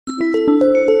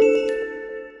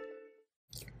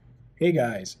Hey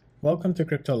guys, welcome to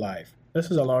Crypto Live.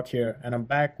 This is Alok here, and I'm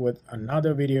back with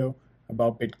another video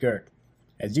about Bitgert.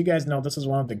 As you guys know, this is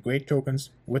one of the great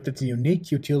tokens with its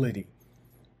unique utility.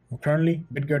 Currently,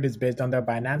 Bitgert is based on the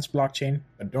Binance blockchain,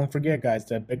 but don't forget guys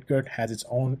that Bitgert has its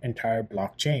own entire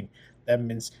blockchain. That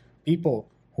means people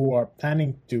who are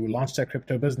planning to launch their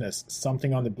crypto business,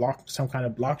 something on the block, some kind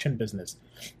of blockchain business,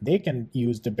 they can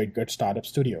use the Bitgert Startup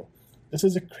Studio. This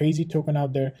is a crazy token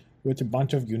out there with a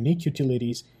bunch of unique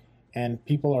utilities, and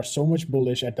people are so much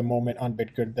bullish at the moment on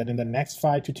Bitgert that in the next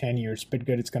 5 to 10 years,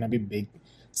 Bitgert is going to be big,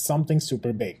 something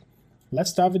super big.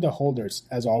 Let's start with the holders,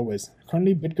 as always.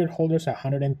 Currently, Bitgert holders are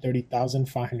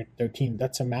 130,513.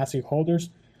 That's a massive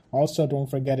holders. Also,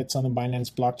 don't forget it's on the Binance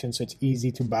blockchain, so it's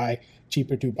easy to buy,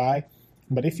 cheaper to buy.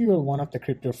 But if you are one of the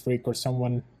crypto freak or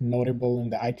someone notable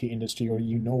in the IT industry, or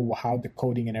you know how the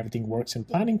coding and everything works and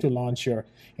planning to launch your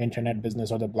internet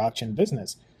business or the blockchain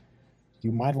business,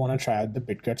 you might want to try out the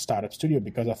Bitgert Startup Studio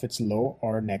because of its low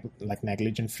or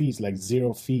negligent fees, like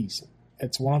zero fees.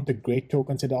 It's one of the great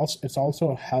tokens. It's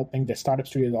also helping, the Startup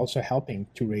Studio is also helping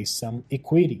to raise some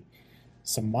equity,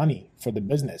 some money for the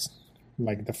business,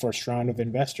 like the first round of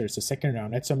investors, the second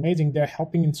round. It's amazing. They're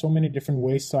helping in so many different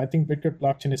ways. So I think Bitgert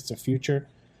blockchain is the future.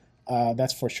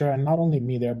 That's for sure. And not only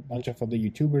me, there are a bunch of other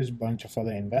YouTubers, a bunch of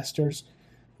other investors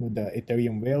with the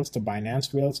Ethereum whales, the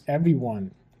Binance whales,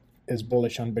 everyone is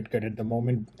bullish on Bitgert at the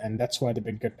moment, and that's why the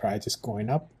Bitgert price is going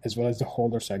up as well as the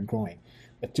holders are growing.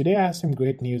 But today I have some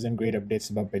great news and great updates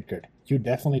about Bitgert. You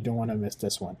definitely don't want to miss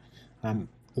this one.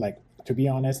 To be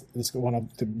honest, this is one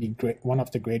of the great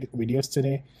videos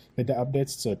today with the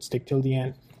updates, so stick till the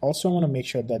end. Also, I want to make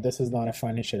sure that this is not a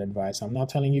financial advice. I'm not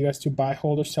telling you guys to buy,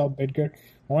 hold, or sell Bitgert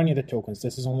or any of the tokens.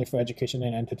 This is only for education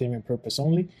and entertainment purpose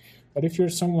only. But if you're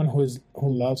someone who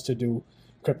loves to do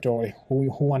crypto, who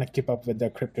want to keep up with the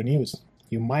crypto news,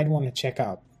 you might want to check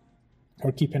out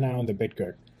or keep an eye on the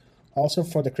Bitgert. Also,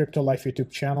 for the Crypto Life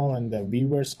YouTube channel and the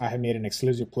viewers, I have made an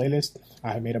exclusive playlist.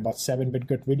 I have made about 7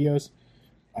 Bitgert videos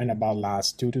in about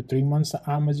last 2 to 3 months,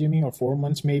 I'm assuming, or 4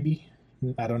 months maybe.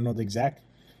 I don't know the exact.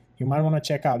 You might want to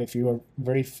check out if you are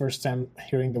very first time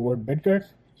hearing the word Bitgert.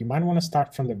 You might want to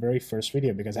start from the very first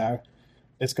video because I have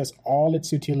discussed all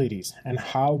its utilities and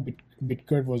how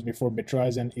Bitgert was before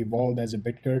Bitrise evolved as a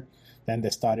Bitgert. Then they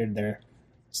started their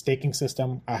staking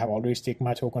system. I have already staked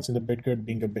my tokens in the Bitgert,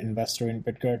 being an investor in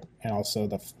Bitgert, and also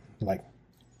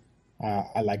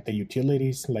I like the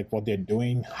utilities, like what they're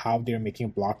doing, how they're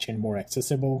making blockchain more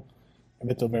accessible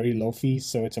with a very low fee.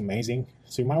 So it's amazing.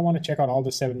 So you might want to check out all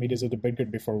the 7 videos of the Bitgert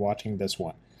before watching this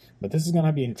one. But this is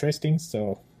gonna be interesting.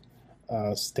 So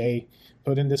stay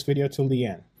put in this video till the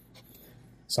end.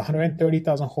 So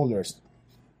 130,000 holders.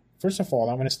 First of all,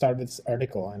 I'm going to start with this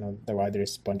article. I know why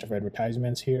there's a bunch of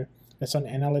advertisements here. It's on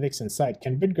Analytics Insight.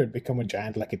 Can Bitgert become a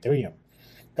giant like Ethereum?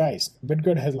 Guys,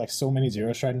 Bitgert has like so many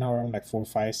zeros right now, around like 4,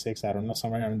 5, 6, I don't know,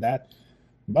 somewhere around that.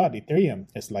 But Ethereum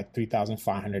is like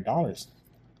 $3,500.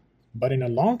 But in a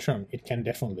long term, it can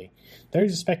definitely. There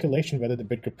is a speculation whether the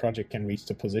Bitgert project can reach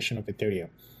the position of Ethereum.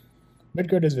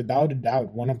 Bitgert is without a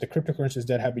doubt one of the cryptocurrencies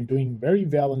that have been doing very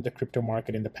well in the crypto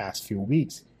market in the past few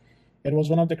weeks. It was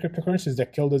one of the cryptocurrencies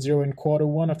that killed the zero in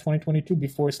Q1 of 2022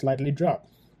 before it slightly dropped.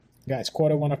 Guys,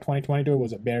 Q1 of 2022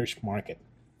 was a bearish market.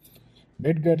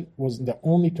 Bitgert was the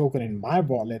only token in my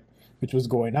wallet which was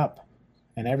going up,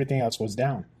 and everything else was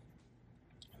down.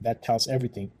 That tells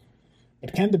everything.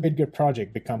 But can the Bitgert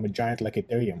project become a giant like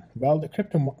Ethereum? Well, the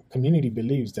crypto community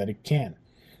believes that it can.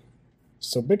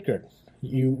 So Bitgert,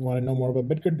 you want to know more about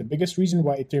Bitgert? The biggest reason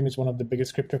why Ethereum is one of the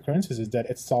biggest cryptocurrencies is that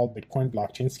it solved Bitcoin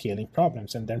blockchain scaling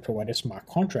problems and then provided smart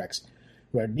contracts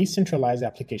where decentralized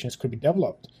applications could be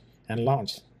developed and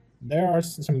launched. These are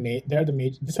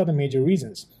the major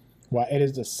reasons why it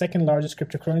is the second largest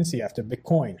cryptocurrency after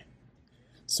Bitcoin.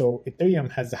 So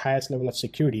Ethereum has the highest level of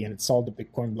security and it solved the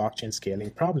Bitcoin blockchain scaling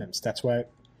problems. That's why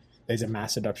there's a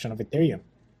mass adoption of Ethereum.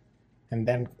 And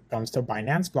then comes the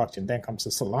Binance blockchain, then comes the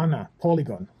Solana,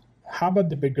 Polygon. How about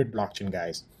the Bitgert blockchain,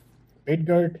 guys?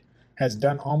 Bitgert has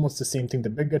done almost the same thing. The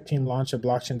Bitgert team launched a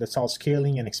blockchain that solves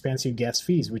scaling and expensive gas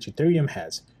fees, which Ethereum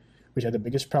has, which are the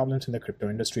biggest problems in the crypto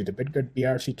industry. The Bitgert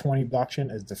BRC20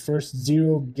 blockchain is the first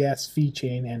zero gas fee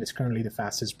chain and is currently the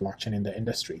fastest blockchain in the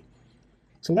industry.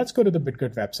 So let's go to the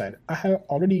Bitgert website. I have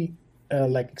already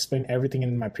explained everything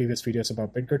in my previous videos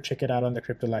about Bitgert. Check it out on the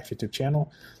Crypto Life YouTube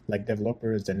channel, like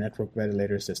developers, the network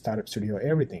validators, the startup studio,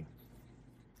 everything.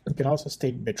 You can also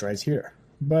state Bitrise here.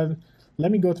 But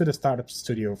let me go to the startup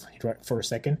studio for a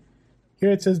second. Here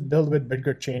it says build with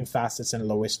Bitgert chain, fastest and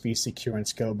lowest fee, secure and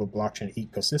scalable blockchain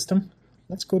ecosystem.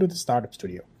 Let's go to the startup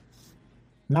studio.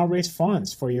 Now raise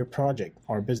funds for your project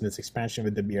or business expansion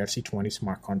with the BRC20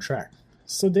 smart contract.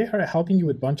 So they are helping you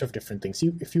with a bunch of different things.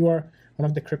 If you are one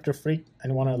of the crypto freak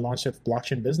and want to launch a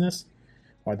blockchain business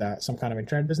or some kind of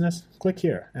internet business, click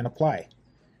here and apply.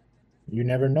 You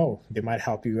never know. They might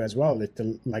help you as well.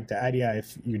 Like the idea,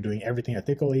 if you're doing everything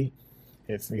ethically,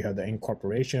 if you have the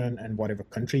incorporation and whatever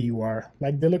country you are,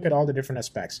 like they look at all the different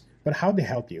aspects. But how they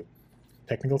help you?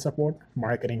 Technical support,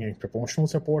 marketing and promotional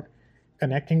support,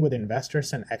 connecting with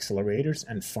investors and accelerators,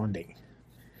 and funding.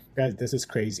 Guys, this is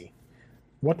crazy.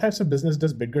 What types of business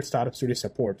does Bitgert Startup Studio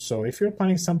support? So if you're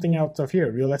planning something out of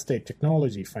here, real estate,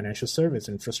 technology, financial service,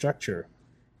 infrastructure,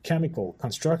 chemical,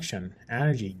 construction,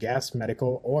 energy, gas,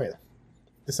 medical, oil.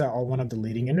 These are all one of the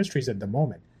leading industries at the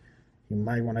moment. You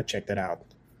might want to check that out.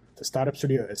 The Startup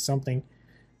Studio is something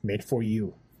made for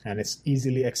you, and it's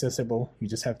easily accessible. You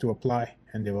just have to apply,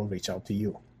 and they will reach out to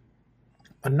you.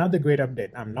 Another great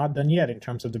update. I'm not done yet in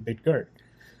terms of the Bitgert.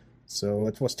 So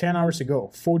it was 10 hours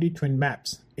ago, 4D twin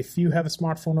maps. If you have a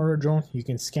smartphone or a drone, you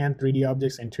can scan 3D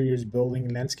objects, interiors, building,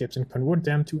 landscapes, and convert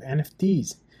them to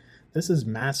NFTs. This is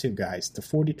massive, guys. The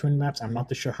 4D twin maps, I'm not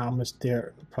too sure how much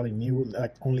they're probably new,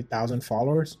 like only 1,000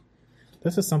 followers.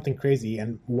 This is something crazy.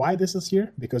 And why this is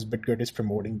here? Because Bitgert is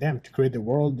promoting them to create the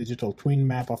world digital twin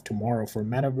map of tomorrow for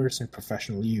metaverse and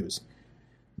professional use.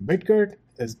 Bitgert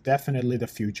is definitely the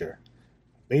future.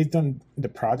 Based on the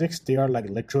projects, they are like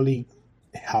literally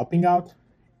helping out,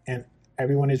 and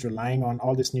everyone is relying on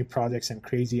all these new projects and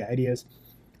crazy ideas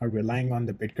are relying on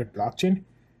the Bitgert blockchain.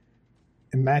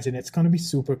 Imagine, it's going to be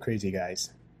super crazy, guys.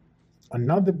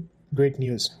 Another great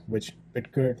news, which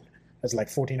Bitgert was like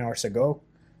 14 hours ago,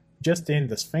 just in,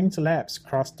 the Sphinx Labs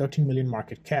crossed 13 million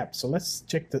market cap. So let's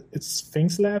check it's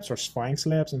Sphinx Labs or Sphinx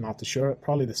Labs, I'm not too sure,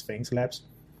 probably the Sphinx Labs,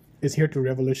 is here to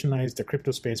revolutionize the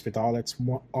crypto space with all its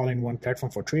all-in-one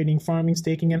platform for trading, farming,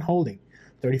 staking, and holding.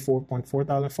 34.4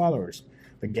 thousand followers.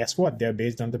 But guess what? They're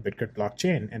based on the Bitgert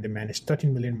blockchain, and they manage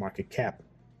 13 million market cap.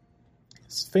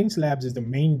 Sphinx Labs is the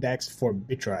main DEX for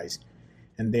Bitrise,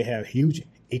 and they have huge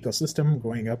ecosystem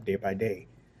growing up day by day.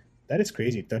 That is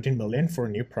crazy. 13 million for a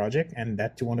new project, and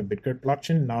that too on a Bitgert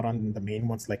blockchain, not on the main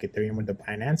ones like Ethereum or the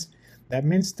Binance. That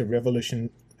means the revolution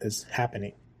is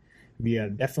happening. We are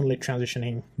definitely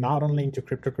transitioning not only into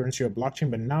cryptocurrency or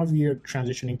blockchain, but now we are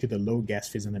transitioning to the low gas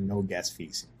fees and the no gas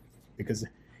fees. Because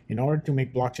in order to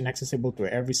make blockchain accessible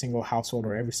to every single household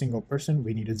or every single person,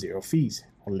 we needed zero fees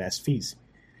or less fees.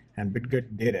 And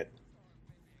Bitgert did it.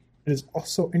 It is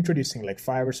also introducing, like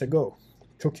 5 hours ago,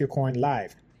 Tokyo Coin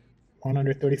Live.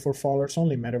 134 followers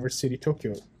only, Metaverse City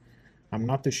Tokyo. I'm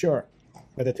not too sure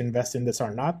whether to invest in this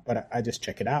or not, but I just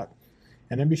check it out.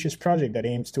 An ambitious project that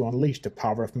aims to unleash the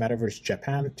power of Metaverse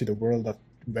Japan to the world of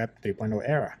Web 3.0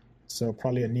 era. So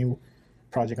probably a new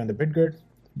project on the Bitgert.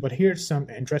 But here's some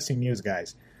interesting news,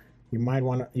 guys. You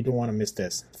don't want to miss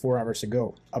this. 4 hours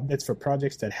ago, updates for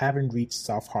projects that haven't reached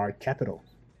soft hard capital.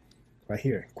 Right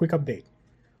here, quick update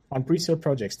on pre-sale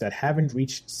projects that haven't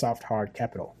reached soft hard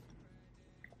capital.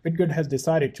 Bitgert has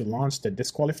decided to launch the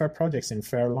disqualified projects in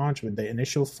fair launch with the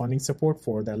initial funding support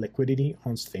for their liquidity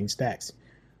on Sphinx DEX,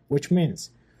 which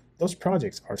means those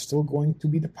projects are still going to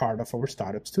be the part of our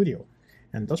startup studio,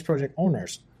 and those project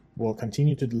owners will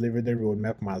continue to deliver their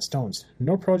roadmap milestones.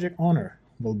 No project owner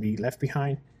will be left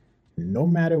behind, no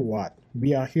matter what.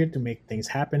 We are here to make things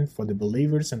happen for the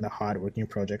believers and the hardworking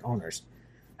project owners.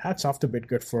 Hats off to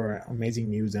Bitgert for amazing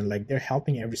news, and like they're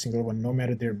helping every single one, no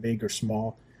matter they're big or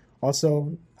small.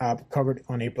 Also, covered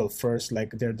on April 1st,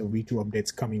 like they're the V2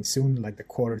 updates coming soon, like the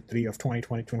Q3 of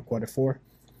 2022 and Q4.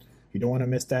 You don't want to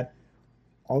miss that.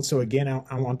 Also, again,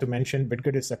 I want to mention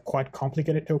Bitgert is a quite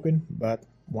complicated token, but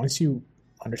once you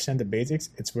understand the basics,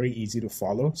 it's very easy to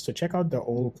follow. So check out the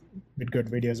old Bitgert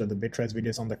videos or the Bitrise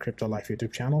videos on the Crypto Life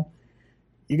YouTube channel.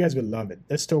 You guys will love it.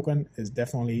 This token is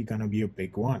definitely going to be a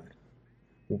big one.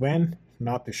 When?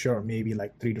 Not too sure. Maybe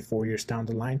like 3 to 4 years down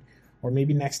the line, or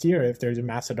maybe next year if there's a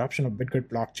mass adoption of Bitgert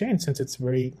blockchain, since it's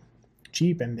very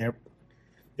cheap and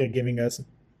they're giving us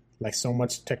like so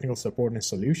much technical support and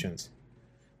solutions.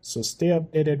 So stay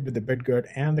updated with the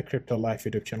Bitgert and the Crypto Life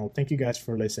YouTube channel. Thank you guys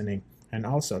for listening. And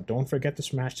also, don't forget to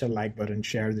smash the like button,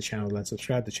 share the channel, and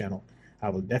subscribe to the channel. I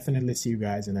will definitely see you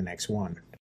guys in the next one.